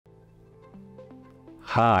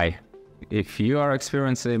Hi, if you are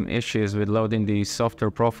experiencing issues with loading the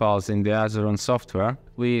software profiles in the Azeron software,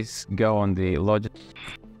 please go on the logic.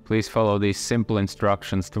 Please follow these simple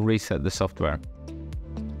instructions to reset the software.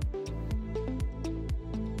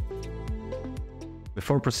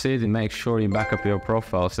 Before proceeding, make sure you back up your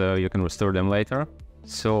profile so you can restore them later.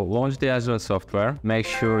 So launch the Azeron software. Make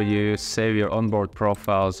sure you save your onboard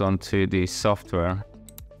profiles onto the software.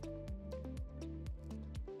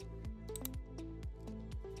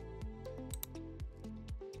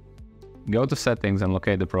 Go to settings and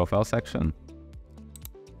locate the profile section.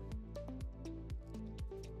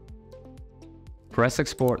 Press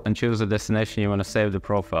export and choose the destination you want to save the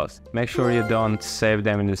profiles. Make sure you don't save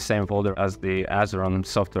them in the same folder as the Azeron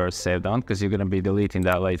software is saved on, because you're going to be deleting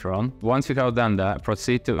that later on. Once you have done that,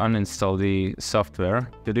 proceed to uninstall the software.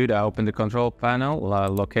 To do that, open the control panel,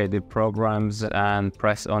 locate the programs and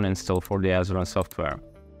press uninstall for the Azeron software.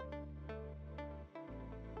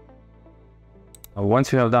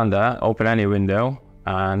 Once you have done that, open any window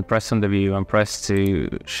and press on the view and press to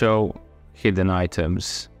show hidden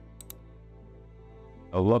items.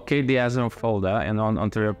 Locate the Azeron folder and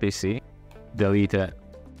onto your PC. Delete it.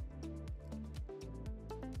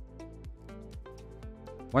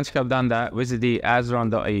 Once you have done that, visit the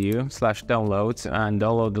azeron.eu/downloads and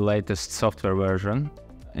download the latest software version.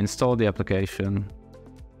 Install the application.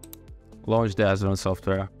 Launch the Azeron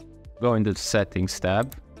software. Go into the Settings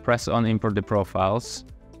tab. Press on Import the profiles.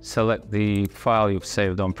 Select the file you've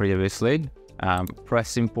saved on previously.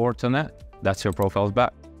 Press Import on it. That's your profiles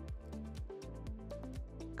back.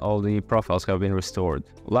 All the profiles have been restored.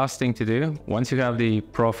 Last thing to do, once you have the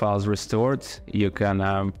profiles restored, you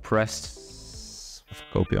can press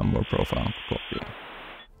copy onboard profile. Copy.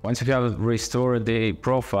 Once you have restored the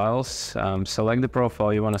profiles, select the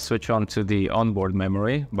profile you want to switch on to the onboard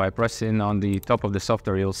memory. By pressing on the top of the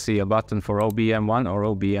software, you'll see a button for OBM1 or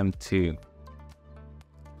OBM2.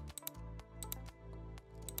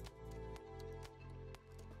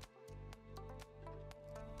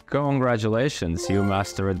 Congratulations, you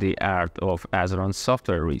mastered the art of Azeron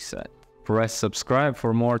software reset. Press subscribe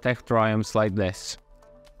for more tech triumphs like this.